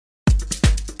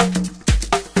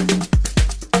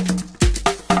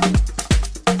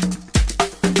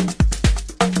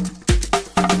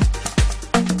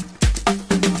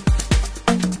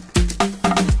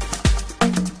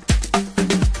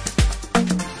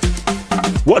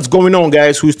What's going on,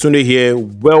 guys? Who's Tunde here?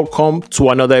 Welcome to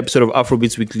another episode of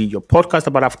Afrobeats Weekly, your podcast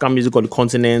about African music on the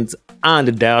continent and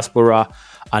the diaspora.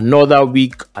 Another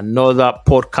week, another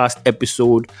podcast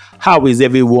episode. How is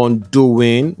everyone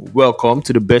doing? Welcome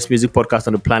to the best music podcast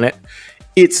on the planet.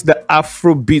 It's the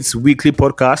Afrobeats Weekly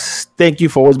podcast. Thank you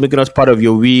for always making us part of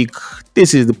your week.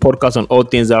 This is the podcast on all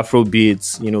things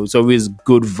Afrobeats. You know, it's always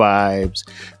good vibes,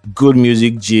 good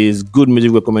music gist, good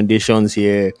music recommendations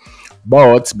here.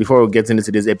 But before we get into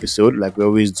today's episode, like we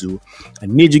always do, I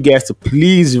need you guys to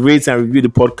please rate and review the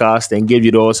podcast, engage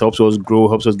with us, helps us grow,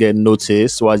 helps us get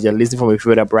noticed. So as you're listening from your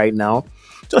favorite app right now,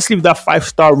 just leave that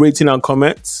 5-star rating and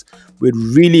comments. We'd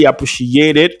really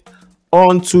appreciate it.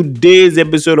 On today's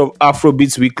episode of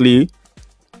Afrobeats Weekly,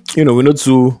 you know, we know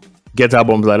to get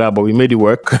albums like that, but we made it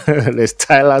work. There's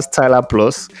Tyla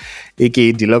Plus,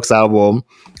 aka Deluxe album.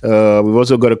 We've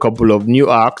also got a couple of new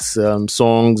acts,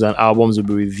 songs and albums we'll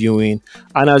be reviewing.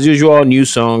 And as usual, new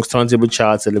songs, turntable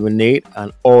charts, eliminate,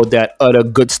 and all that other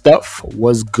good stuff.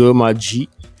 What's good, my G?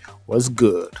 What's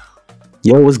good?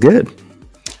 Yo, what's good?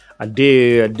 A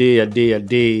day.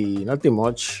 Nothing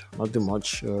much. My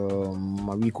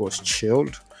week was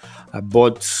chilled. I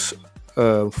bought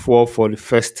 4 for the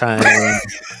first time.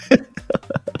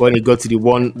 When it got to the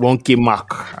 1K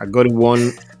mark, I got it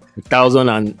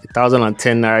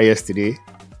 1,010 naira yesterday.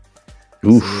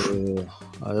 Oof. So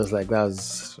I was like,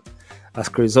 that's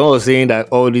crazy. Someone was saying that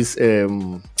all this,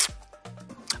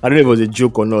 I don't know if it was a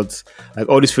joke or not, like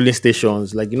all these filling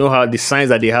stations, like, you know how the signs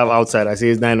that they have outside, I say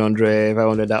it's 900,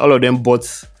 500, that all of them bought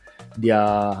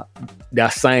their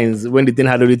signs when the thing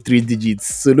had only 3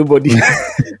 digits. So nobody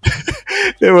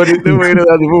nobody knows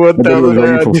how to put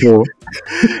 1,000.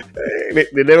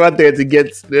 They never tried to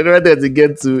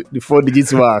get to the 4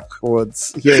 digits mark.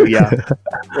 But here we are,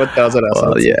 1,000 or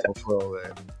something. Yeah.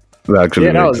 Actually,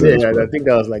 yeah, that was it. I think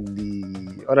that was like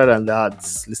the. Other than that,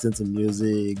 listening to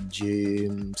music,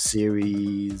 gym,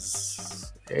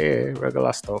 series,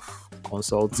 regular stuff,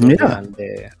 consulting, and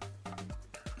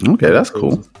okay, that's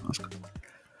cool.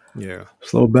 Yeah,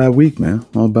 it's not a bad week, man.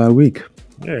 Not a bad week.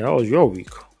 Yeah, how was your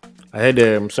week? I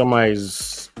heard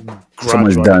Someone's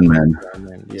done, man.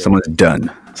 Yeah. Someone's done.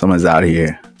 Someone's out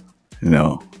here. You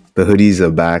know, the hoodies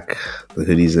are back. The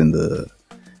hoodies and the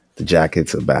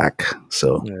jackets are back.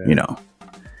 So, you know,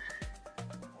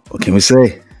 what can we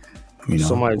say? You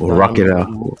know, we'll rock it out.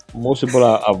 Most people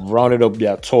have rounded up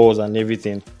their tours and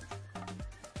everything.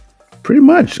 Pretty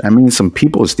much. I mean, some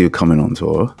people are still coming on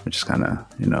tour, which is kind of,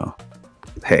 you know,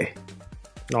 hey.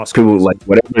 No, people like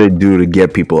whatever they do to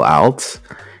get people out,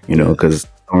 you know, because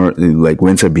like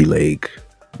winter be like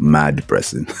mad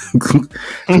depressing. So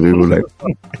people like,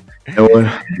 you know what?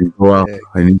 Go out.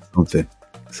 I need something.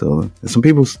 So there's some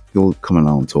people still coming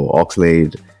on tour.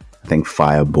 Oxlade, I think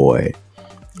Fireboy.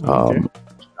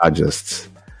 I just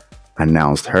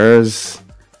announced hers.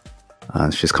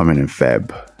 She's coming in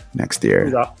Feb next year.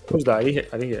 Who's that? I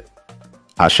didn't hear.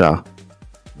 Asha.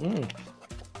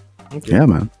 Okay. Yeah,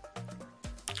 man.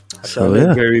 So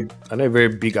I'm a very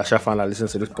big Asha fan that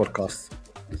listens to this podcast.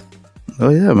 Oh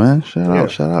yeah, man!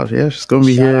 Shout out! Yeah, she's gonna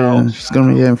be here. She's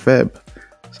gonna be here in Feb.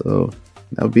 So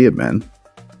that'll be it, man.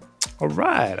 All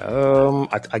right.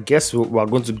 I guess we're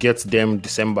going to get them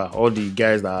December. All the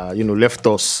guys that left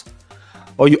us.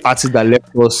 All you artists that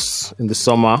left us in the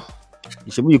summer.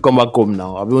 You come back home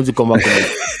now. I want to come back home.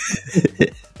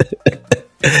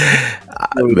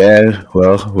 Man,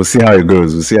 well, we'll see how it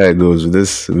goes. With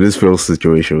this real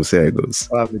situation. We'll see how it goes.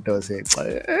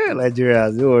 Nigeria,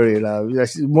 don't worry.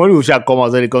 Money will shall come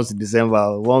out when it comes to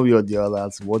December. One way or the other.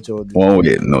 Watch all the one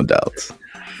way, no doubt.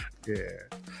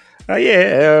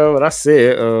 That's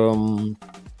it.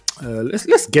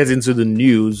 Let's get into the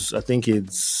news. I think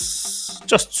it's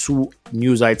just 2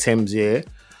 news items here.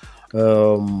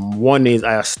 One is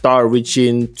Ayra Starr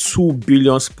reaching 2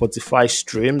 billion Spotify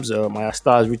streams. Ayra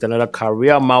Starr has reached another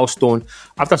career milestone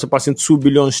after surpassing 2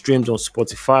 billion streams on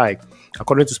Spotify.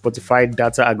 According to Spotify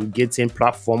data aggregating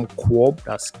platform Quob,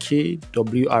 that's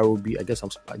KWROB. I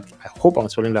hope I'm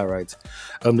spelling that right.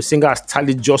 The singer has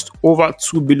tallied just over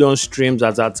 2 billion streams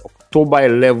as at October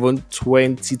 11,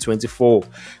 2024.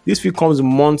 This feat comes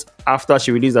months after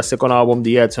she released her second album,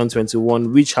 The Year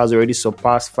 2021, which has already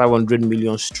surpassed 500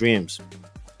 million streams.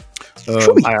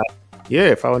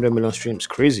 500 million streams.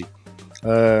 Crazy.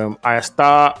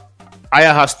 Ayra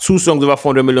has 2 songs over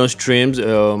 400 million streams.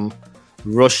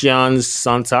 Russian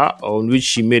Santa, on which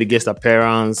she made a guest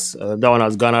appearance. That one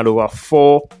has garnered over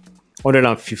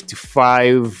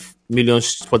 455 million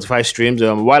Spotify streams,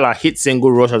 while her hit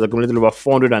single Rush has accumulated over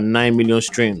 409 million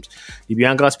streams. The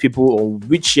Bianca's People, on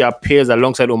which she appears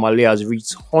alongside Omale, has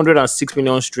reached 106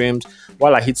 million streams,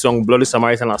 while her hit song Bloody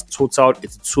Samaritan has totaled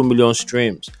 82 million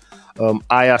streams.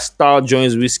 Ayra Starr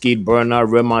joins Wizkid, Burna,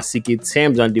 Rema, CK,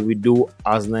 Tems, and Davido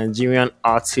as Nigerian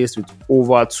artists with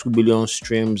over 2 billion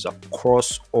streams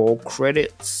across all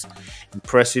credits.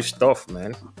 Impressive stuff,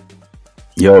 man.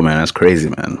 Yo, man, that's crazy,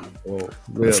 man. Oh,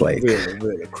 That's like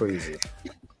really crazy.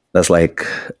 That's like,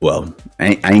 well,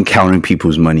 I ain't counting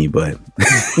people's money, but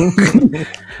that's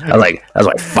like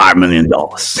 $5 million.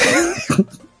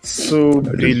 2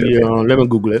 billion. Let me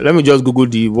Google it. Let me just Google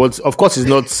the what. Of course, it's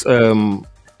not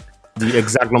the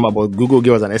exact number, but Google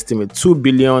gave us an estimate. 2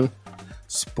 billion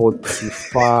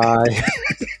Spotify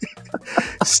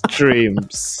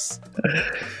streams.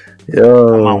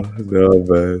 Yo, no,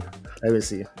 man. Let me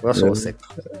see. That's all sick.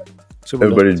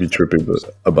 Everybody be tripping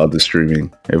about the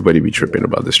streaming. Everybody be tripping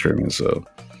about the streaming. So,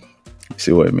 you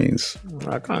see what it means.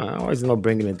 I can't. Why is it not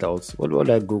bringing it out? What did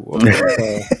I Google?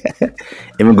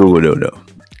 Even Google though.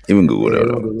 Even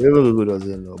Google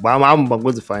doesn't know. But I'm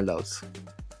going to find out.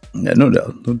 Yeah, no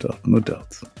doubt.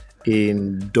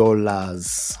 In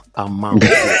dollars amount.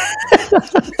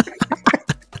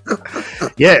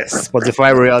 Yes,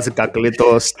 Spotify royalty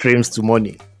calculator streams to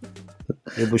money.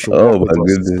 Oh my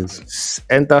goodness!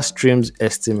 Enter streams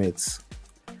estimates.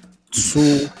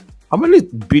 How many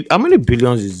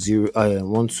billions is 0?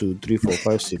 1, 2, 3, 4,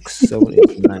 5, 6, 7,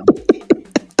 8, 9.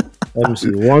 Let me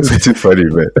see. 1, 2, too funny,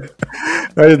 man.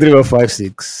 1, 2, 3, 4, 5,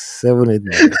 6, 7, 8,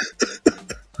 9.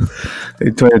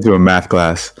 They turned into a math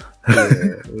class.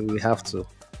 Yeah, we have to.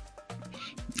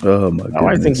 Oh my goodness!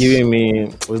 I think giving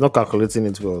me was not calculating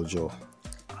it well, Joe.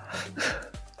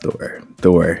 Don't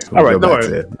worry. All right, don't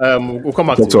worry. We'll come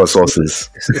back to our sources.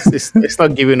 It's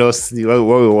not giving us what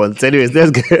we want. Anyways,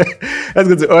 let's go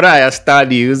to other Ayra Starr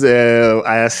news.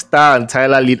 Ayra Starr and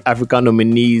Tyla lead African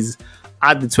nominees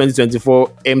at the 2024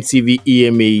 MTV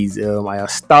EMAs. Ayra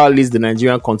Starr leads the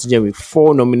Nigerian contingent with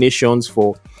 4 nominations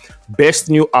for Best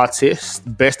New Artist,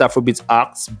 Best Afrobeats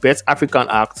Act, Best African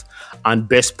Act, and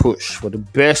Best Push. For the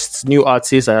Best New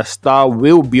Artist, Ayra Starr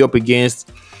will be up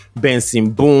against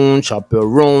Benson Boone,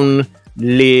 Chaperone,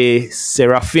 Le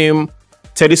Seraphim,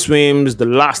 Teddy Swims, The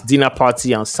Last Dinner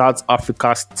Party, and South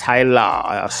Africa's Tyla.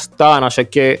 Ayra Starr,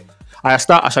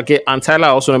 Ashake, and Tyla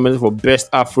are also nominated for Best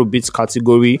Afrobeats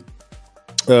category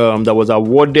that was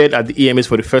awarded at the EMAs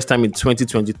for the first time in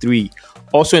 2023.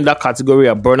 Also in that category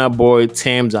are Burna Boy,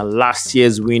 Tems, and last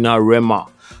year's winner Rema.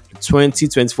 The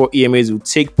 2024 EMAs will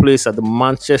take place at the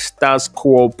Manchester's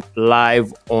Co-op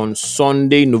Live on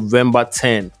Sunday, November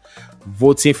 10.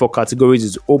 Voting for categories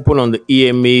is open on the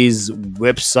EMA's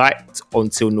website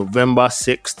until November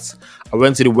 6th. I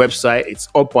went to the website, it's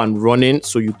up and running,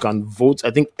 so you can vote. I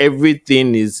think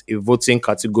everything is a voting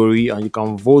category, and you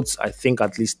can vote, I think,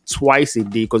 at least twice a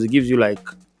day, because it gives you like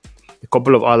a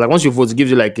couple of hours. Like once you vote, it gives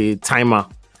you like a timer,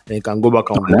 and you can go back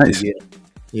and vote again.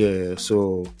 Yeah,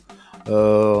 so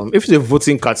if it's a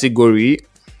voting category,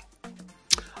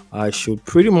 I should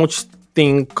pretty much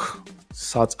think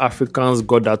South Africans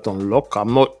got that on lock.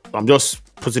 I'm just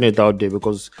putting it out there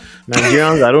because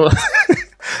Nigerians, I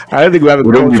don't think we have a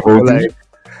culture for like,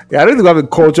 I don't think we have a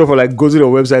culture for like go to the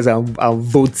websites and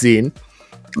voting.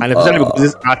 And especially because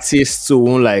these artists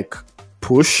won't like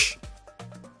push.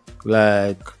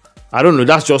 Like, I don't know,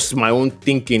 that's just my own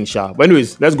thinking, Sha. But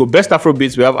anyways, let's go. Best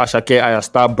Afrobeats, we have Ashake, Ayra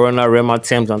Starr, Burna, Rema,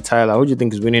 Tems, and Tyla. Who do you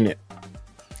think is winning it?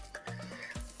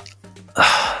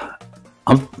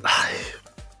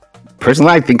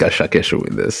 Personally, I think Ashake should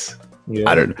win this. Yeah.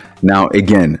 I don't know. Now,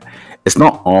 again, it's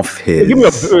not off his.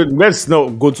 Let's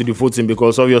not go to the voting,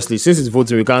 because obviously, since it's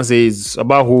voting, we can't say it's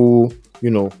about who,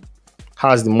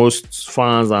 has the most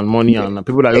fans and money and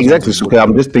people that exactly. So, okay,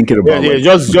 I'm just thinking about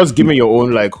just give me your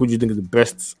own, like, who do you think is the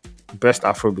best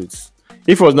Afrobeats?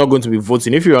 If it was not going to be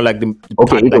voting, if you were like the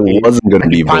okay, if it wasn't going to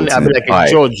be voting, I'd be like a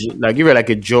judge, like if you're like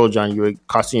a judge and you were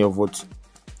casting your vote.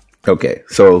 Okay,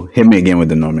 so hit me again with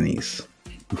the nominees.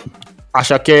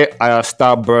 Ashake, Ayra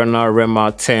Starr, Burna,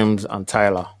 Rema, Tems, and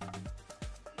Tyla.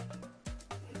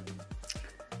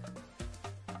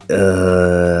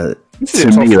 To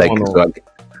me, like,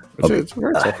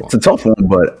 it's a tough one,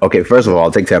 but okay. First of all,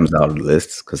 I'll take Tems out of the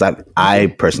list because I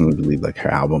personally believe like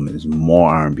her album is more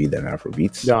R&B than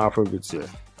Afrobeats. Yeah, Afrobeats, yeah.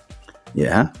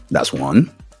 Yeah, that's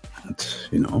one.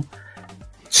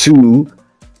 Two,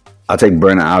 I'll take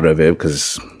Burna out of it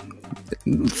because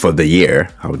for the year,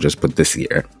 I would just put this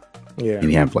year. Yeah.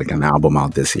 And you have like an album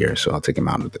out this year, so I'll take him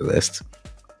out of the list.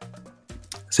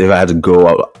 So if I had to go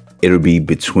up, it'll be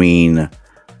between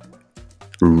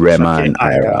Rema and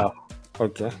Ayra.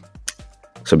 Okay.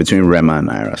 So between Rema and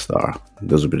Ayra Starr,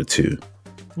 those would be the two.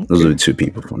 Okay. Those are the two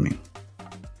people for me.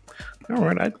 All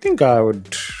right, I think I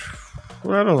would.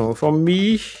 Well, I don't know. For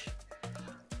me,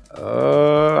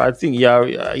 I think yeah.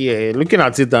 Looking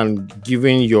at it and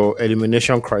giving your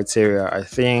elimination criteria, I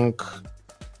think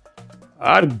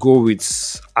I'd go with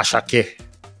Ashake.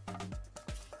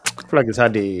 I feel like it's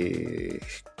had a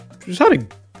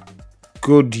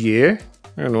good year.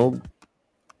 You know,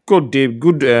 good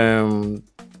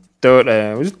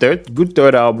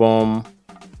third album.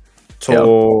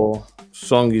 Tour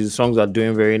songs are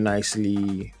doing very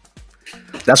nicely.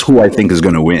 That's who I think is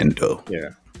going to win, though. Yeah,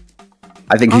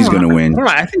 I think he's going to win.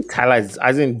 I think Tyla is.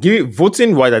 As in,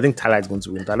 voting wise, I think Tyla is going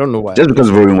to win. I don't know why. Just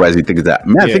because voting wise, you think it's that?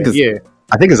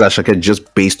 I think it's Ashake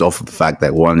just based off of the fact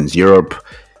that one is Europe.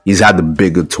 He's had the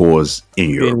bigger tours in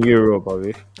Europe.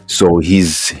 Okay. So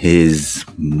his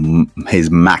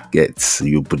markets,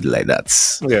 you put it like that,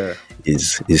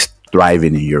 is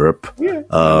thriving in Europe. Yeah.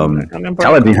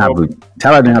 Tyla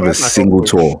didn't have a single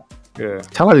tour. Yeah.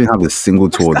 Tyla didn't have a single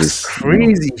tour. That's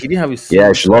crazy. She didn't have a single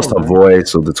tour. She lost her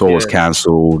voice, so the tour was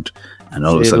cancelled. And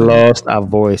all of a sudden, lost her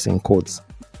voice in quotes.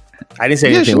 I didn't say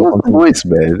anything. She lost her voice,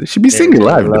 man. She be singing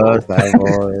live. Lost her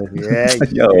voice. Yeah, she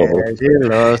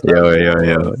lost.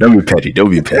 Yo. Don't be petty. Yeah,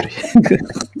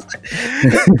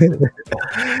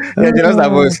 she lost her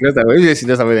voice. She lost her voice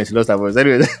and she lost her voice.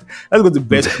 Anyway, let's go to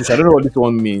best push. I don't know what this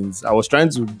one means. I was trying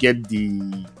to get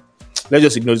the. Let's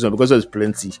just ignore this one because there's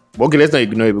plenty. But okay, let's not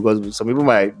ignore it because some people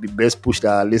might be best push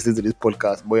that are listening to this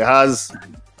podcast. But it has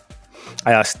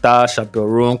Ayra Starr,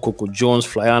 Chaperone, Coco Jones,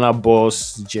 Flyana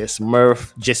Boss, Jessie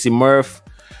Murph,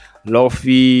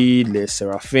 Luffy, Les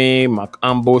Seraphim, Mark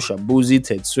Ambo, Shabuzi,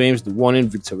 Ted Swims, The Warning,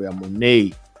 Victoria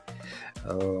Monet. I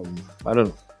don't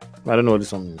know what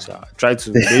this one means. I tried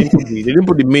to. They didn't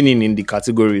put the meaning in the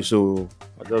category, so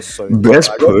I just saw it.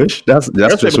 Best push. That's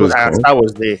just what Ayra Starr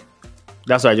was there.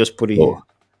 That's why I just put it here.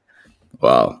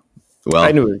 Wow. Well,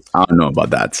 anyways. I don't know about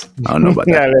that. But I like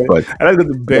the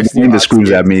best. The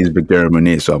screws at me is Victoria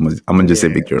Monet, so I'm gonna just say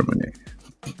Victoria Monet.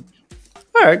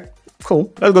 All right,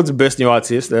 cool. Let's go to best new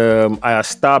artist. Ayra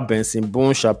Starr, Benson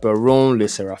Boone, Chaperone, Les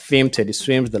Seraphim, Teddy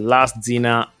Swims, The Last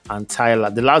Dinner, and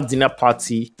Tyla. The Last Dinner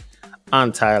Party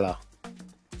and Tyla.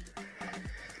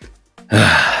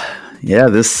 Yeah,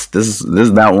 this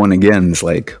is that one again. It's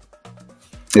like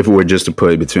if it were just to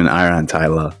put it between Ayra and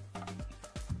Tyla,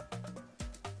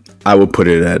 I would put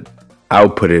it at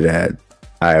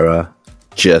Ayra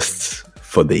just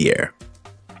for the year.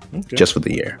 Okay. Just for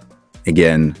the year.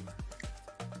 Again,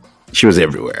 she was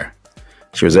everywhere.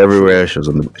 She was had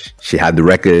the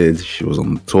records, she was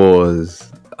on the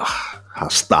tours. Her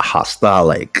star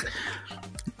like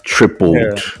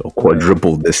tripled or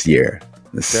quadrupled this year.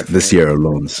 This year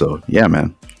alone. So yeah,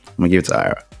 man. I'm gonna give it to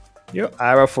Ayra. Yeah,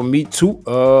 Ayra for me too.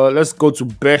 Let's go to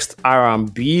best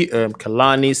R&B.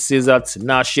 Kalani, SZA,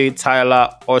 Tinashe,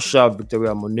 Tyla, Usher,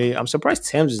 Victoria Monet. I'm surprised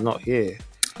Thames is not here.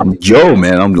 I'm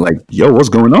like, what's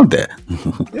going on there?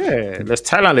 Yeah, there's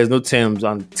Tyla and there's no Thames,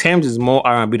 and Thames is more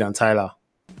R&B than Tyla.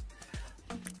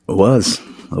 It was.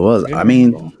 Yeah. I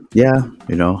mean, yeah,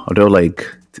 although like,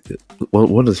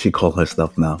 what does she call her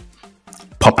stuff now?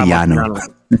 Popiano.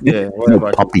 Yeah,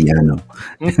 Popiano.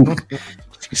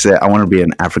 She said, "I want to be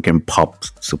an African pop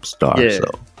superstar." Yeah. So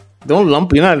don't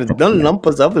lump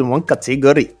us up in one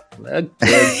category.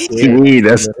 Hey,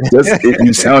 that's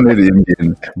you sounded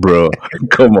Indian, bro.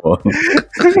 Come on.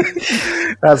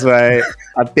 That's why I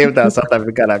attempted a South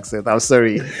African accent. I'm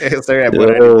sorry. Sorry about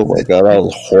it. Oh my god, that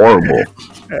was horrible.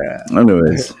 Yeah.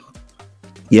 Anyways,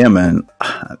 yeah, man.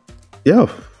 Yeah,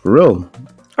 for real.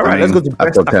 All right, let's go to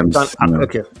best African.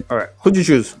 Okay, all right. Who'd you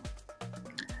choose?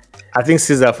 I think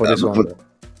SZA for this one.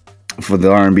 For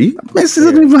the R&B? Man, SZA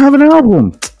doesn't even have an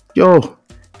album. Yo,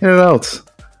 get it out.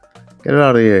 Get it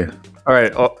out of here. All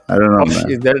right. I don't know,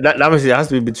 man. That means it has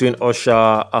to be between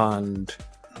Usher and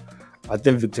I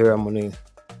think Victoria Monet.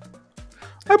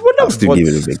 I'll still give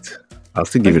it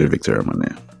a Victoria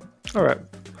Monet. All right.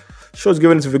 Show's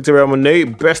given to Victoria Monet.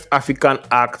 Best African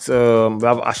act. We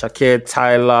have Ashake,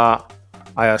 Tyla,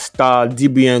 Ayra Starr,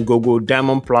 DBN, Gogo,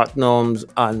 Diamond Platinums,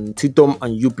 and Titom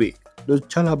and Yuppie.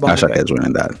 Ashake is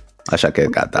winning that.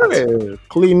 Ashake got that. Okay.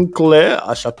 Clean, clear.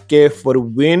 Ashake for the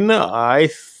win. I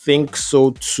think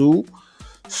so too.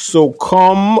 So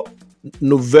come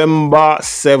November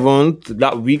 7th,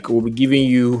 that week, we'll be giving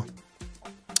you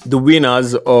the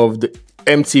winners of the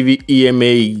MTV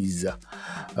EMAs.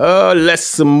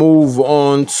 Let's move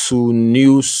on to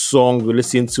new songs we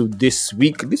listened to this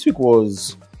week. This week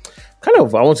was kind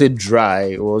of, I won't say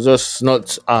dry. It was just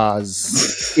not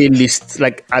as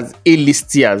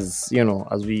A-listy as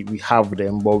as we have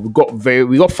them. But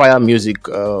we got fire music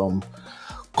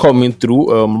coming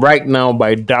through right now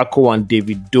by Darkoo and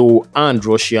Davido and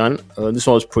Russian. This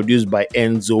one was produced by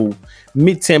Enzo.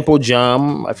 Mid-tempo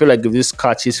jam. I feel like if this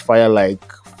catches fire like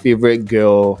Favorite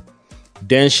Girl,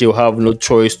 then she'll have no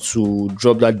choice to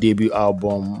drop that debut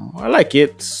album. I like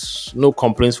it. No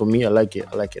complaints for me. I like it.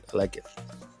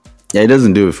 Yeah, it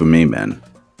doesn't do it for me, man.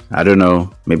 I don't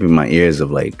know. Maybe my ears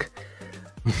have like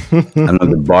I know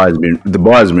the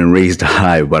bar has been raised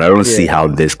high, but I don't see how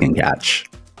this can catch.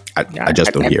 I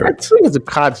just don't hear it. I think it's a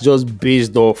catch just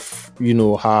based off,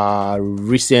 her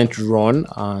recent run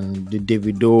and the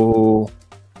Davido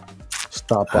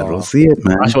stuff. I don't see it,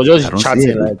 man. She was just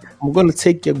chatting like, I'm gonna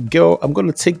take your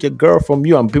girl from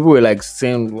you, and people were like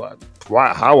saying,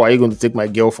 "Why? How are you going to take my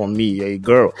girl from me? You're a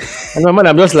girl." And my man,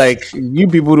 I'm just like, you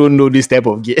people don't know this type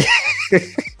of girl.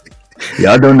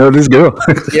 Y'all don't know this girl.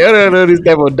 Y'all don't know this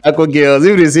type of Darkoo girls.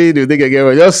 If they say they take a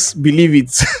girl, just believe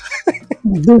it.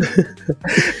 Don't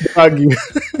argue.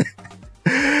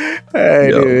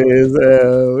 Anyways,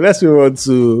 let's move on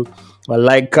to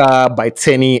Malaika by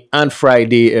Teni and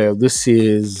Fridayy. This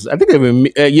is, I think,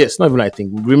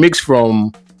 remix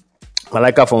from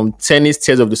Malaika from Teni's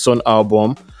Tears of the Sun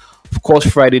album. Of course,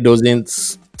 Fridayy doesn't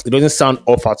sound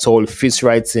off at all. It fits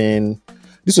right in.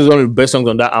 This was one of the best songs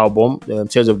on that album,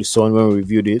 Tears of the Sun, when we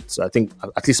reviewed it. So I think,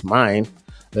 at least mine.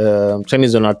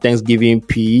 Teni's on our Thanksgiving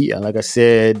P, and like I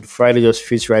said, Fridayy just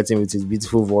fits right in with his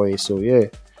beautiful voice. So yeah,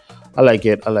 I like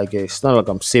it. It's not like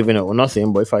I'm saving it or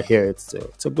nothing, but if I hear it,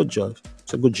 it's a good job.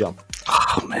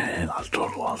 Oh man, I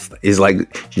told it's like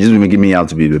she's just making me out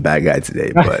to be the bad guy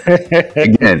today. But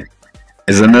again,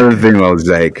 it's another thing where I was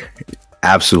like,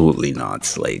 absolutely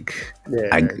not. Like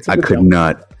I could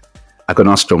not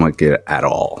stomach it at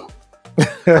all.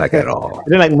 Like at all.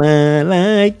 They're like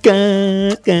Malaika.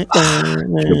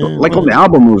 Like on the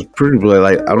album, it was pretty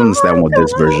like I don't understand what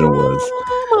this version was.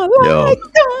 Yo,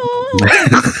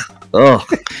 oh,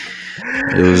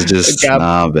 it was just man.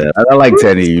 I like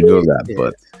Teni, you know that,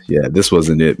 but yeah, this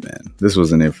wasn't it, man. This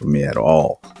wasn't it for me at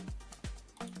all.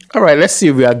 All right, let's see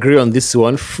if we agree on this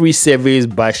one. Free Service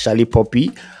by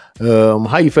Shallipopi.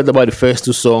 How you felt about the first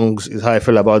two songs is how I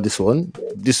felt about this one.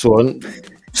 This one.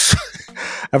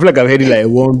 I feel like I've heard it like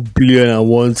 1 billion and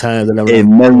one times, and I'm like,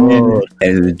 million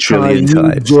and a trillion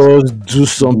times. Just do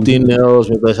something else,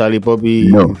 Mr. Shallipopi.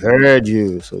 No. Heard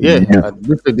you. So yeah,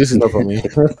 this is not for me.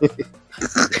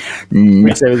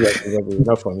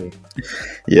 Not for me.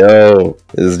 Yo,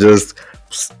 it's just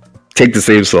take the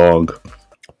same song,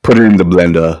 put it in the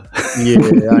blender.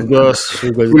 Yeah, and just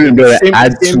put it in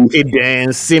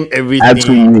the same everything. Add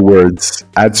two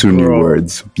new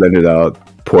words. Blend it out.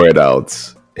 Pour it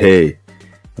out. Hey,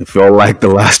 if you all like the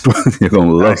last one, you're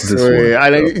gonna love this one.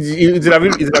 It would have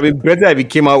been better if it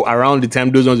came out around the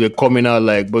time those ones were coming out.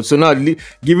 Like, but so now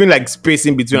giving like space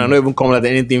in between, I'm not even coming out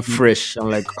with anything fresh. I'm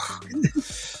like,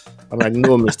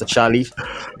 no, Mr. Charlie,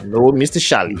 no,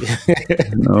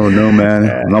 man,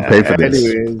 I'm not paid for this.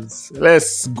 Anyways,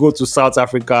 let's go to South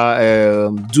Africa.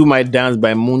 Do My Dance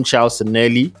by Moonchild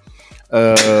Sanelly.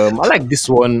 I like this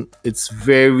one. It's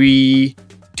very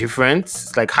different.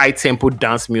 It's like high tempo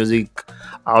dance music.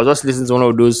 I was just listening to one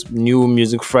of those new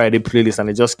Music Friday playlists, and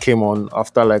it just came on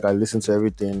after like I listened to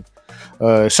everything.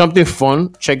 Something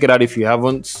fun. Check it out if you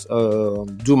haven't.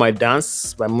 Do My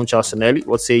Dance by Moonchild Sanelly.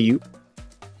 What say you?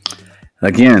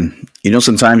 Again,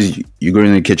 sometimes you go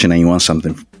in the kitchen and you want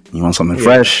something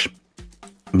fresh.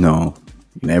 No,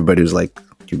 everybody was like,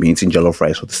 you've been eating jollof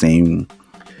rice with the same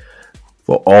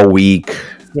for all week.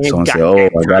 Someone say, "Oh,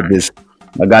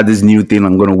 I got this new thing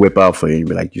I'm gonna whip out for you." And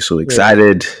be like, you're so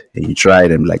excited, and you try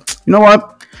it, and be like, you know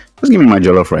what? Just give me my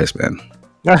jollof rice, man.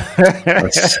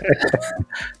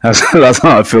 That's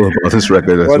how I feel about this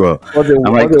record as well. What the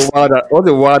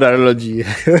wild analogy.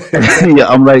 Yeah,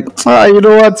 I'm like, you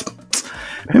know what?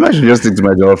 Maybe I should just stick to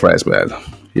my jollof rice, man.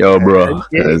 Yo, bro.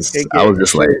 I was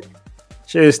just like,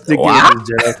 just sticking to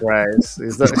jollof rice.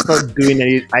 It's not doing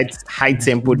any high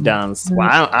tempo dance.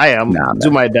 Well, I am.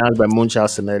 Do My Dance by Moonchild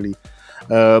Sanelly.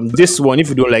 This one, if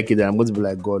you don't like it, then I'm going to be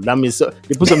like, God, that means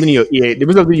they put something in your ear. They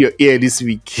put something in your ear this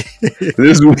week.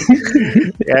 This week?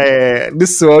 Yeah,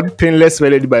 this one, Painless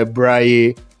melody by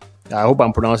Braye. I hope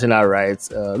I'm pronouncing that right.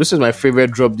 This is my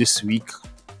favorite drop this week.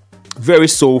 Very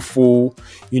soulful,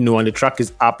 and the track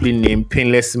is aptly named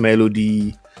Painless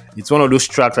Melody. It's one of those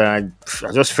tracks that I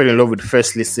just fell in love with the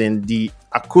first listen. The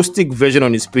acoustic version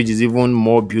on this page is even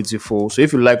more beautiful. So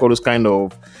if you like all those kind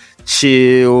of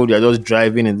chill, you're just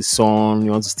driving in the sun,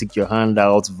 you want to stick your hand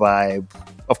out vibe.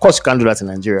 Of course, you can't do that in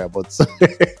Nigeria, but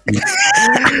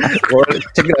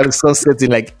checking out the sunset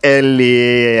in like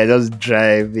LA, you're just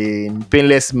driving.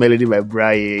 Painless Melody by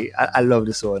Braye. I love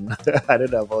this one. I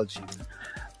don't know about you.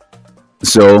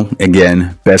 So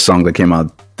again, best song that came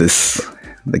out this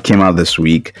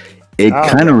week. It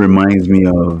kind of reminds me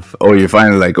of you're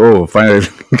finally like finally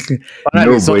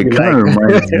no, but it kind of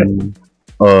reminds me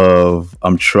of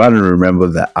I'm trying to remember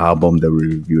the album that we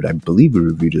reviewed. I believe we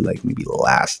reviewed it like maybe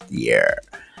last year,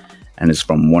 and it's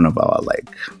from one of our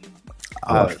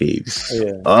our faves.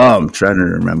 Yeah. I'm trying to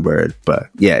remember it, but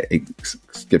yeah, it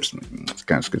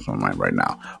kind of skips my mind right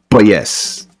now. But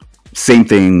yes, same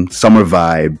thing, summer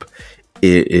vibe.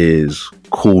 It is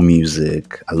cool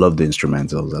music. I love the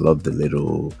instrumentals. I love the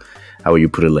little, how would you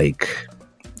put it, like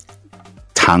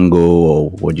tango, or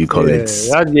what do you call it?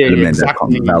 Exactly. I love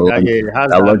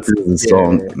the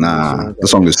song. The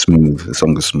song is smooth. The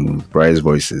song is smooth. Braye's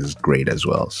voice is great as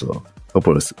well. So hope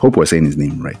we're saying his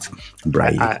name right.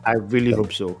 Braye. I really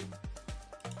hope so.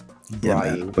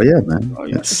 Yeah, but yeah,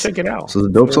 man. Check it out. So it's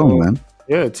a dope song, man.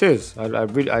 Yeah, it is. I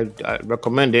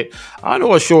recommend it. I don't know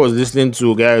what show I was listening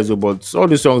to, guys, but all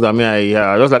these songs I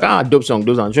was like, dope song,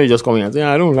 those. I'm sure you just come in and say,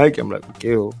 I don't like it. I'm like,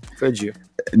 okay, fed you.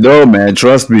 No, man,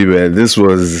 trust me, man. This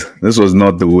was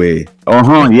not the way.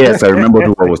 Yes, I remember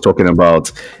who I was talking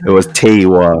about. It was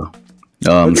Tyla.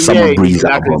 Summer Breeze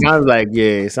album.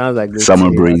 It sounds like Summer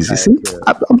Breeze. You see,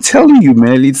 I'm telling you,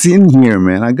 man, it's in here,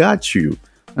 man. I got you.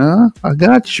 I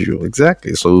got you.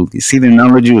 Exactly. So you see the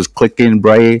analogy was clicking.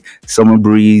 Braye, Summer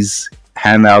Breeze,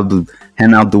 hand out the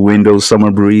window,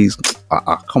 Summer Breeze.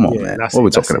 Come on, man. What are we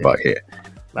talking about here?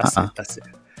 That's it.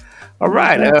 All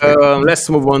right. Let's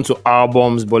move on to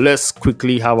albums, but let's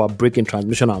quickly have a break in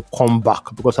transmission and come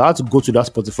back, because I had to go to that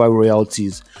Spotify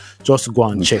royalties just to go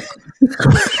and check.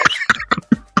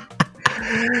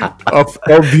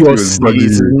 Obviously,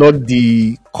 it's not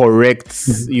the correct,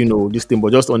 this thing,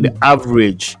 but just on the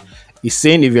average, it's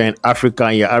saying if you're in Africa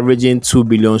and you're averaging 2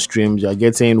 billion streams, you're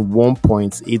getting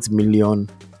 $1.8 million.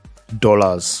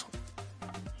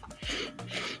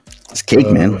 It's cake,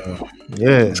 man.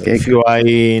 Yeah, it's cake. If you are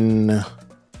in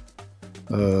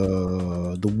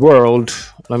the world,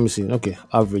 let me see. Okay,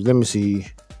 average. Let me see.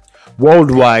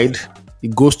 Worldwide,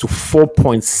 it goes to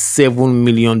 $4.7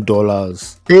 million.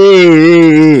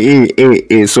 Hey.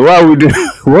 So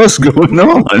what's going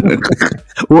on?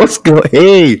 Where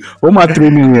my 3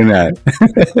 million at?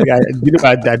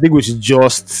 I think we should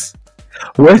just.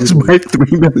 Where's my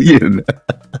 3 million?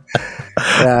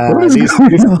 This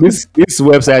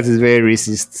website is very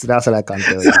racist. That's what I can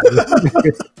tell you.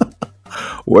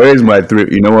 Where is my 3?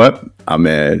 You know what? I'm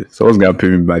mad. Someone's gonna pay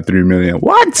me my 3 million.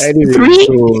 What? 3?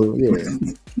 So,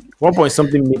 1 point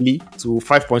something milli to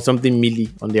 5 point something milli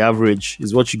on the average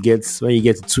is what you get when you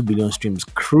get to 2 billion streams.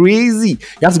 Crazy.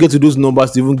 You have to get to those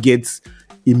numbers to even get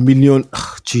a million.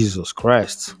 Jesus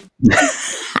Christ.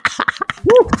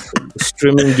 The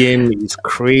streaming game is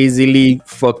crazily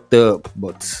fucked up,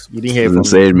 but you didn't hear it from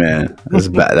insane, man. That's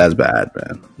bad. That's bad,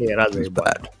 man. Yeah, that's very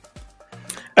bad.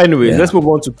 Anyways, let's move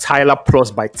on to Tyla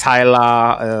Plus by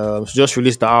Tyla. She just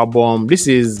released the album. This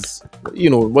is,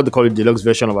 what they call it, deluxe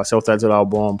version of her self-titled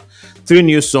album. 3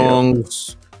 new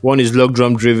songs. One is Log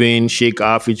Drum Driven, Shake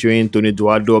R featuring Tony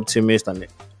Eduardo, Optimist, and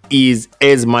is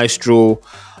Maestro.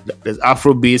 There's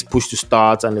Afrobeats, Push to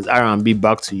Start, and there's R&B,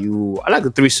 Back to You. I like the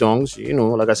 3 songs.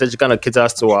 Like I said, she kind of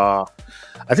caters to her.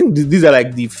 I think these are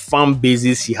like the fan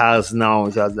bases she has now.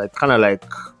 She has acquired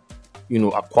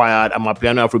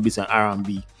Amapiano, Afrobeats, and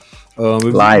R&B.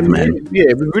 Live, man.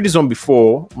 Yeah, we've read this one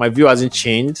before. My view hasn't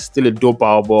changed. Still a dope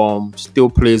album. Still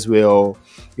plays well.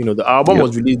 The album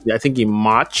was released, I think, in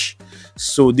March.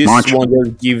 So this one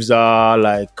just gives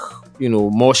her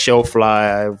more shelf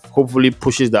life. Hopefully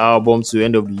pushes the album to the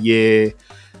end of the year.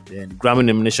 Then the Grammy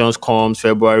nominations comes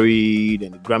February.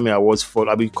 Then the Grammy Awards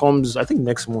comes, I think,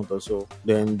 next month or so.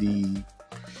 Then the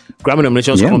Grammy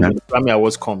nominations come. And the Grammy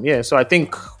Awards come. Yeah, so I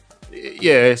think,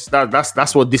 yes,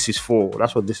 that's what this is for.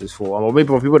 That's what this is for. And maybe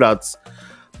for people that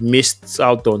missed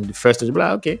out on the first stage, be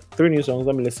like, okay, 3 new songs,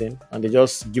 let me listen, and they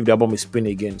just give the album a spin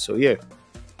again. So yeah,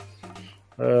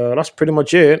 that's pretty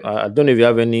much it. I don't know if you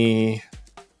have any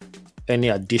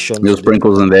additions. Little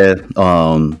sprinkles in there.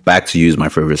 Back to You is my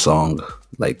favorite song.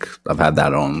 Like, I've had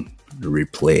that on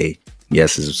replay.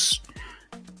 Yes, it's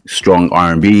strong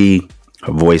R&B.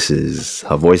 Her voice,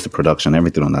 the production,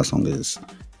 everything on that song is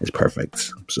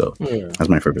perfect. So that's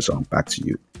my favorite song, Back to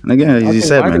You. And again, as you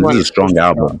said, man, it's a strong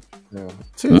album. Yeah,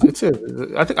 it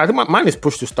is. I think mine is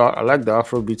Push to Start. I like the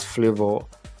Afrobeats flavor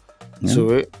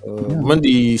to it. When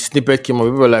the snippet came up,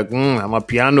 people were like, I'm a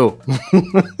piano.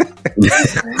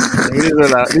 This is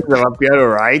a piano,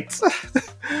 right?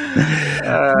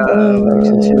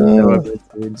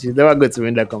 She's never going to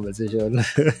win that conversation.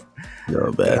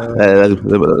 No, man.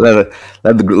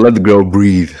 Let the girl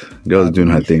breathe. Girl's doing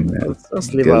her thing, man.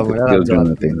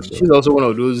 She's also one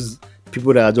of those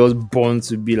people that are just born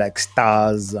to be like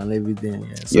stars and everything.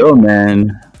 Yeah, so. Yo,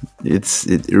 man,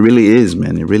 it really is,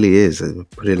 man. It really is. I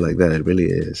put it like that. It really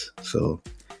is. So,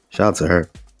 shout out to her.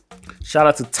 Shout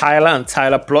out to Tyla and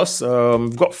Tyla Plus.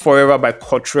 We've got Forever by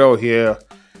Kotrell here.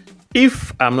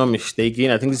 If I'm not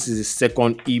mistaken, I think this is his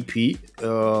second EP.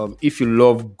 If you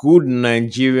love good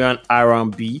Nigerian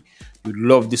R&B, you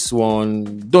love this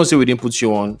one. Don't say we didn't put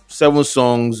you on. 7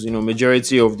 songs.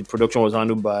 Majority of the production was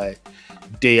handled by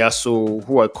Davido,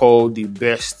 who I call the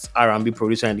best R&B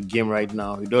producer in the game right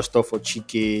now. He does stuff for Chike.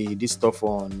 He did stuff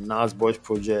on Nas Boys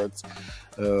Project.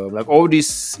 Like all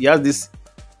this, he has this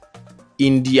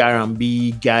indie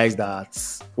R&B guys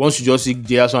that once you just see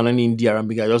Davido on any indie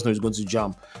R&B guy, just know he's going to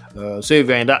jump. So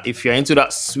if you're into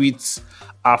that sweet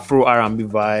Afro R&B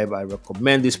vibe, I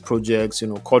recommend this project.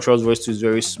 Kotrell's voice is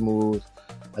very smooth.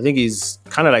 I think he's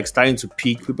kind of like starting to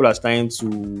peak. People are starting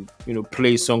to,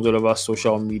 play songs all over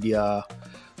social media.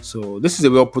 So this is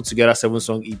a well put together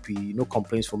 7-song EP. No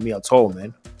complaints from me at all,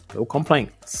 man. No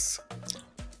complaints.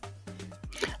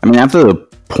 I mean, after the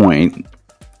point,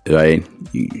 right?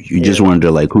 You just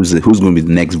wonder like who's going to be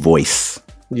the next voice.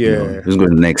 Yeah, who's going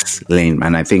to the next lane?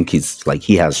 And I think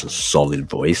he has a solid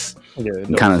voice. Yeah,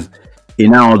 it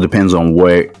now depends on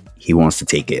where he wants to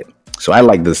take it. So I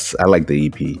like this. I like the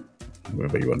EP,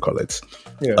 whatever you want to call it.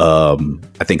 Yeah.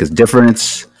 I think it's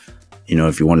different.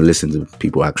 If you want to listen to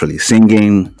people actually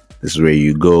singing, this is where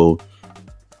you go.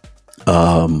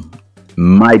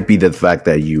 Might be the fact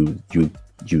that you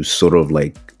sort of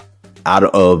like out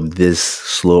of this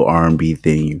slow R&B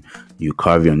thing, you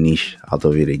carve your niche out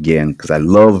of it again. Because I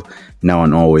love Now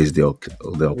and Always the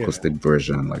acoustic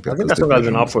version. Like I think that's what I've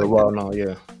been out for a while now.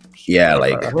 Yeah. Yeah,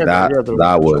 like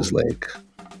that was like,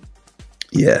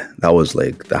 that was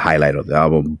like the highlight of the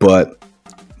album. But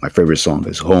my favorite song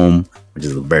is Home, which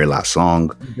is the very last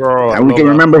song. Bro, and we can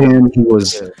remember him. He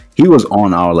was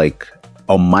on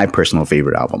on my personal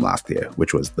favorite album last year,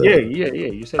 which was the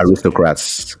You said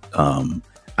Aristocrats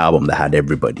album that had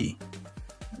everybody.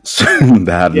 That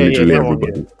had literally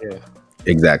everybody. Yeah.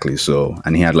 Exactly. So,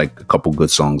 and he had like a couple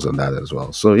good songs on that as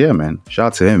well. So yeah, man, shout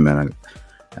out to him, man.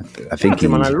 I think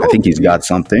he's got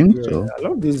something. Yeah, so I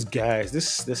love these guys.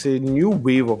 There's a new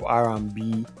wave of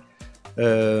R&B.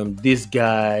 This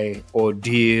guy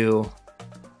Ordeal.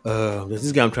 There's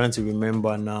this guy I'm trying to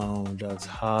remember now that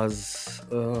has.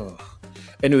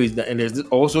 Anyways, and there's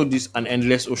also an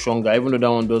Endless Ocean guy. Even though that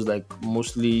one does like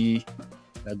mostly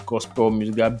like gospel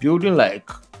music, they're building like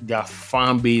their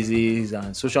fan bases,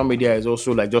 and social media is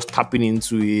also like just tapping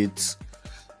into it.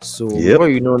 So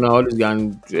now all these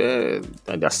guys,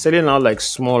 they're selling out like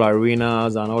small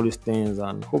arenas and all these things,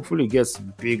 and hopefully it gets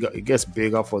bigger. It gets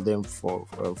bigger for them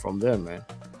from them, man.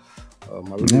 I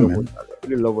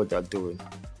really love what they're doing.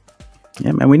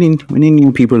 Yeah, man, we need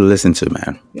new people to listen to,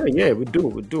 man. Yeah, we do.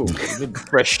 We need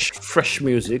fresh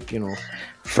music,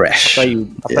 Fresh. After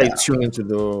you tune into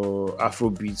the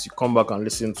Afrobeats, you come back and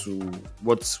listen to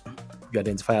what you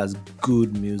identify as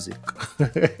good music.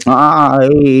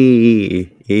 Hey.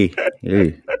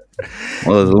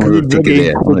 Well,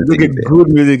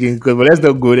 good music in good, but let's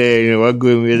not go there. What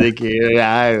good music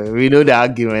is? We know the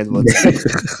argument, but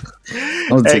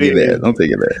don't take it there. Don't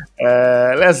take it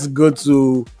there. Let's go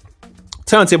to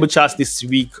Turntable Charts this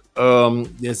week.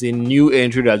 There's a new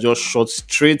entry that just shot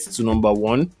straight to number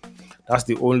 1. That's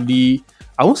the only.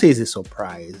 I won't say it's a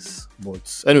surprise,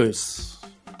 but anyways,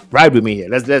 ride with me here.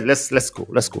 Let's go.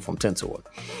 Let's go from 10 to 1.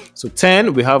 So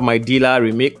 10, we have My Dealer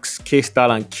remix,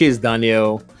 K-Style and Kiss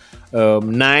Daniel.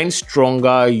 9,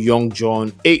 Stronger, Young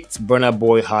John. 8, Burna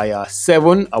Boy Higher.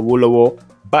 7, Awolowo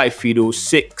by Fido.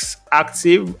 6,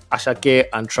 Active, Ashake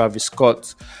and Travis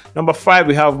Scott. Number 5,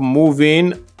 we have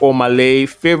Moving, Omalay,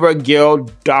 Favorite Girl,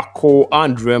 Darkoo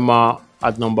and Rema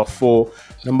at number 4.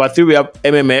 Number 3, we have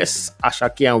MMS,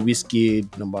 Ashake and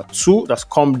Wizkid. Number 2, that's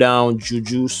Calm Down,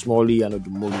 Juju, Smalley and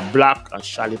Odumolu Black and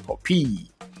Shallipopi.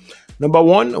 Number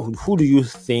 1, who do you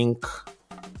think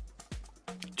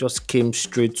just came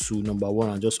straight to number 1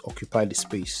 and just occupied the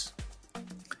space?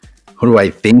 Who do I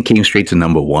think came straight to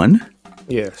number 1?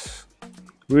 Yes.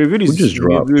 We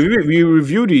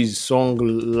reviewed his song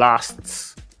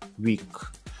last week.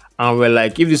 And we're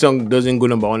like, if this song doesn't go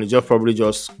number 1, it just probably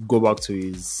just go back to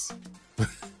his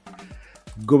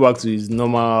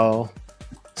normal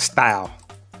style.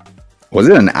 Was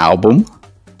it an album?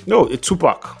 No, a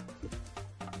 2-pack.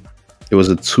 It was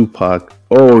a 2-pack.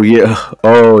 Oh yeah.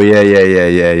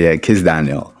 Kiss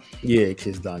Daniel. Yeah,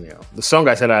 Kiss Daniel. The song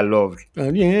I said I loved. That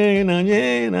one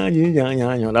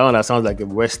that sounds like a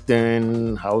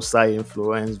Western Hausa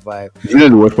influence vibe. You know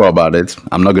the worst part about it?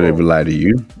 I'm not gonna even lie to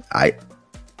you. I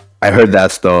heard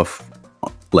that stuff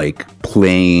like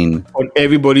playing on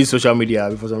everybody's social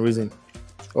media for some reason.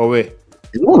 Oh wait.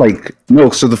 No.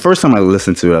 So the first time I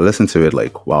listened to it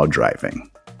like while driving,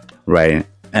 right?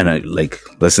 And I like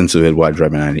listened to it while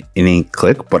driving. And it didn't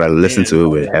click, but I listened to it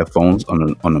with headphones on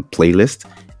a playlist,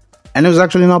 and it was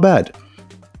actually not bad.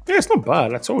 Yeah, it's not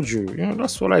bad. I told you. You know,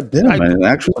 that's what I did. Yeah, man, it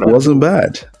actually wasn't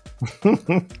bad. So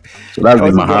that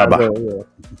was Mahaba.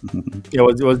 Yeah,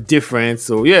 it was different.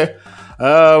 So yeah,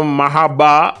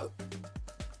 Mahaba.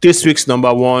 This week's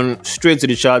number one, straight to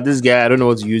the chart. This guy, I don't know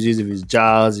what he uses, if he's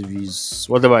jazz, if he's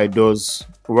whatever he does.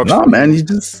 No, man, he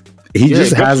just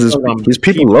has his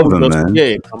people love him, man.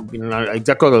 Yeah,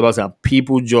 exactly what I was saying.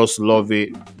 People just love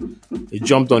it. He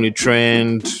jumped on the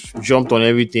trend, jumped on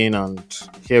everything, and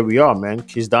here we are, man.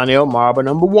 Kiss Daniel, Mahaba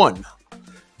number one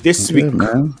this week.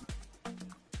 Man.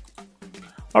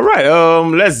 All right,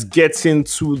 let's get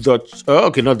into not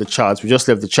the charts. We just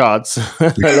left the charts.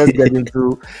 Let's get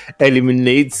into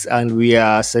eliminates, and we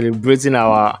are celebrating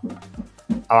our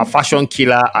fashion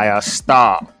killer, Ayra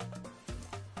Starr.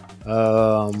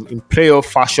 In playoff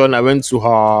fashion, I went to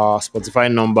her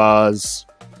Spotify numbers.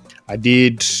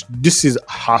 This is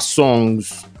her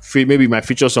songs. Maybe might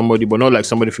feature somebody, but not like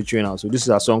somebody featuring her. So this is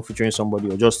a song featuring somebody,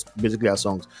 or just basically her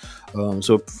songs.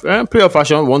 Playoff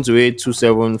fashion 1 to 8, 2,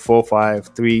 7, 4, 5,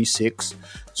 3, 6.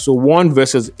 So 1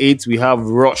 versus 8, we have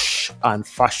Rush and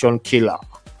Fashion Killer.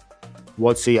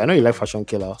 What say you? I know you like Fashion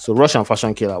Killer. So Rush and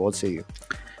Fashion Killer, what say you?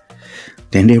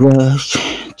 Then they rush.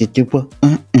 Did you want?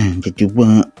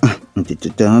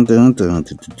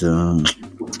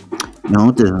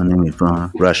 No, let me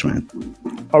from Rush, man.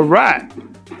 All right.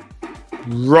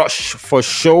 Rush for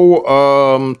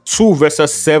show 2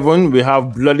 versus 7, we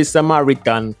have Bloody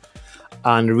Samaritan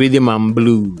and Rhythm and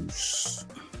Blues.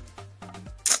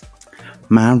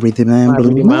 My Rhythm and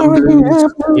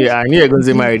Blues. Yeah, I knew you were going to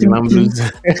say My Rhythm and Blues.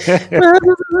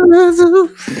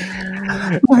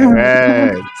 All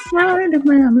right.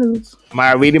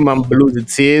 My Rhythm and Blues,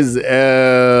 it is 4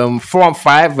 and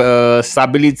 5,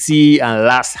 Stability and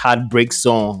Last Heartbreak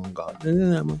Song.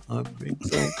 Heartbreak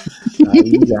song.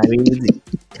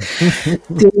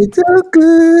 It's so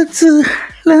good to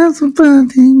love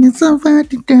somebody and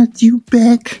somebody got you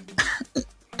back.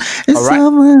 All right.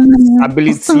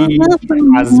 Stability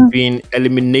has been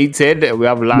eliminated. We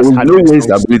have Last Heartbreak No way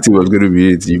Song. Stability was going to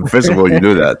be it. First of all, you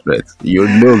know that, right? You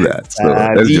know that. So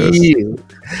let's just...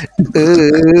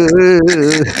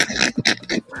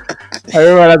 I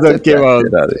remember that's what came out.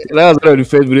 That was one of the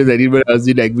first videos I did when I was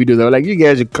doing like videos. I was like, you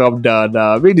guys should calm down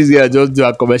now. Make this guy just do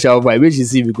a commercial vibe. Make you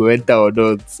see if you go enter or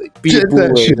not. Get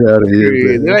that shit out of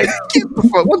here, they're like,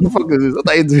 what the fuck is this? What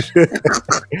are you doing?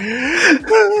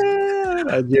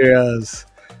 Nigerians.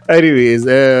 Anyways,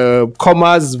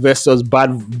 Commas versus bad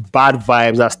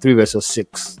vibes. That's 3 versus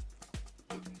 6.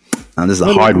 And this is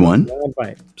a hard one. Bad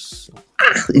vibes.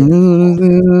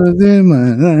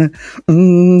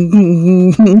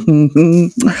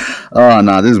 Oh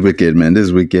no, this is wicked, man. This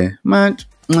is wicked. Oh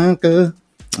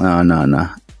no.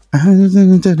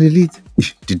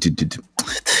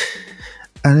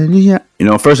 You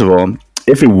know, first of all,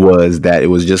 if it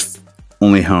was just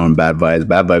only her on Bad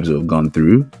Vibes would have gone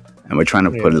through, and we're trying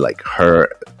to put it like her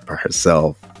for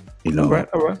herself. You know,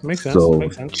 all right, makes sense. So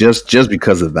makes sense. just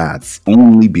because of that,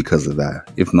 only because of that.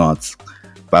 If not,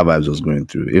 Bad Vibes was going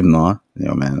through. If not, you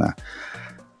know, man.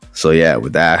 So yeah,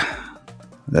 with that,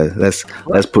 let's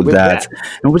put that.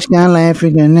 And which kind of life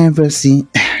you can never see.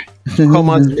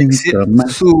 Come on, makes it to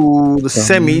the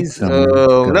semis.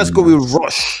 Let's go with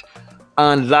Rush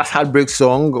and Last Heartbreak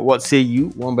Song. What say you?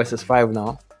 1 versus 5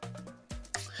 now.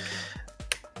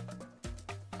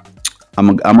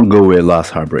 I'm gonna go with Last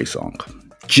Heartbreak Song.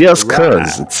 Just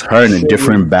cause it's her in a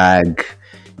different bag,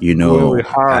 you know,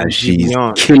 and she's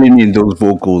killing in those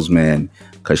vocals, man.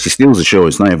 Cause she steals the show.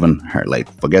 It's not even her.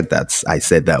 Like, forget that. I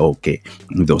said that. Okay,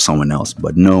 if there was someone else,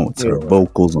 but no, it's her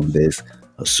vocals on this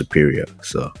are superior.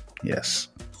 So yes,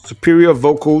 superior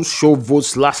vocals. Show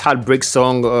votes Last Heartbreak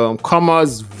Song.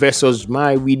 Commas versus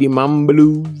My Rhythm and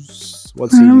Blues.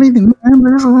 What's it?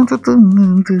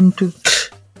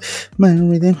 My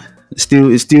rhythm. It's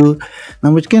still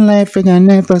now which can life I can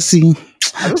never see.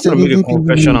 I just want to make a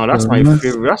confession now. That's my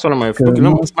favorite. That's one of my favorite. You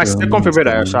know, my second favorite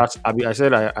Ayra Starr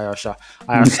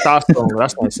song.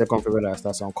 That's my second favorite Ayra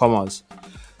Starr song. Commas.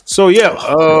 So yeah,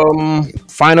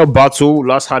 final battle,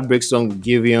 Last Heartbreak Song,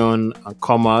 Giveon and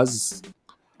Commas.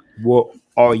 What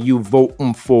are you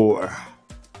voting for?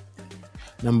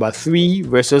 Number 3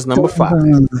 versus number 5.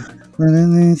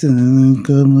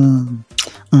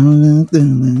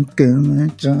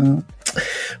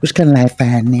 Which kind of life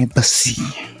I never see.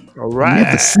 All right.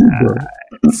 Never see, bro.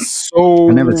 So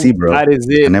I never see, bro. that is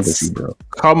it. I never see, bro.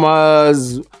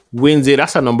 Commas wins it.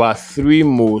 That's a number 3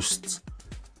 most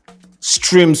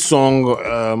streamed song.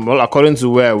 Well, according to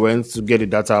where I went to get the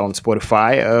data on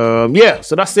Spotify. Yeah,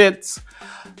 so that's it.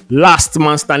 Last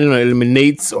man standing on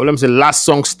eliminates, or let me say last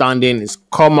song standing is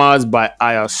Commas by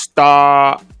Ayra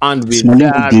Starr. And with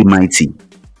that, D Mighty.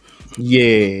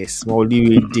 yes,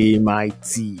 D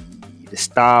Mighty, the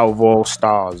star of all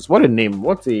stars. What a name!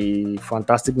 What a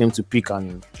fantastic name to pick,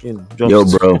 and just, yo,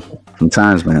 bro.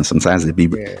 Sometimes, man. Sometimes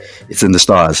it's in the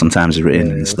stars. Sometimes it's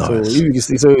written in the stars.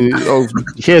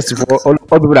 Here's for all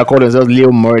people that call themselves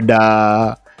Leo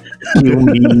Murder, Kill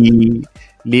Me,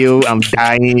 Leo, I'm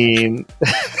dying.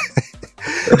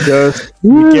 Just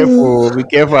be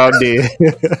careful out there.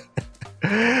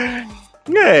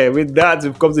 Yeah, with that,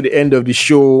 we've come to the end of the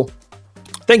show.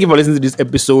 Thank you for listening to this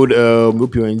episode.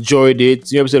 Hope you enjoyed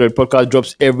it. New episode of the podcast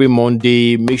drops every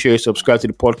Monday. Make sure you subscribe to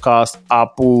the podcast,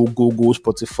 Apple, Google,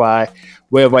 Spotify,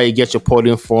 wherever you get your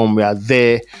poding from. We are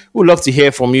there. We'd love to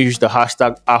hear from you. Use the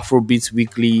hashtag Afrobeats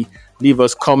Weekly. Leave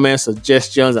us comments,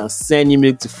 suggestions, and send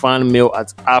email to fanmail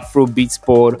at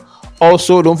AfrobeatsPod.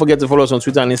 Also, don't forget to follow us on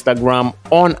Twitter and Instagram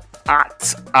on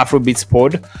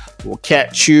 @AfrobeatsPod. We'll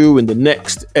catch you in the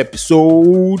next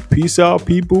episode. Peace out,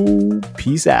 people.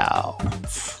 Peace out.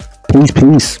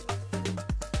 Peace.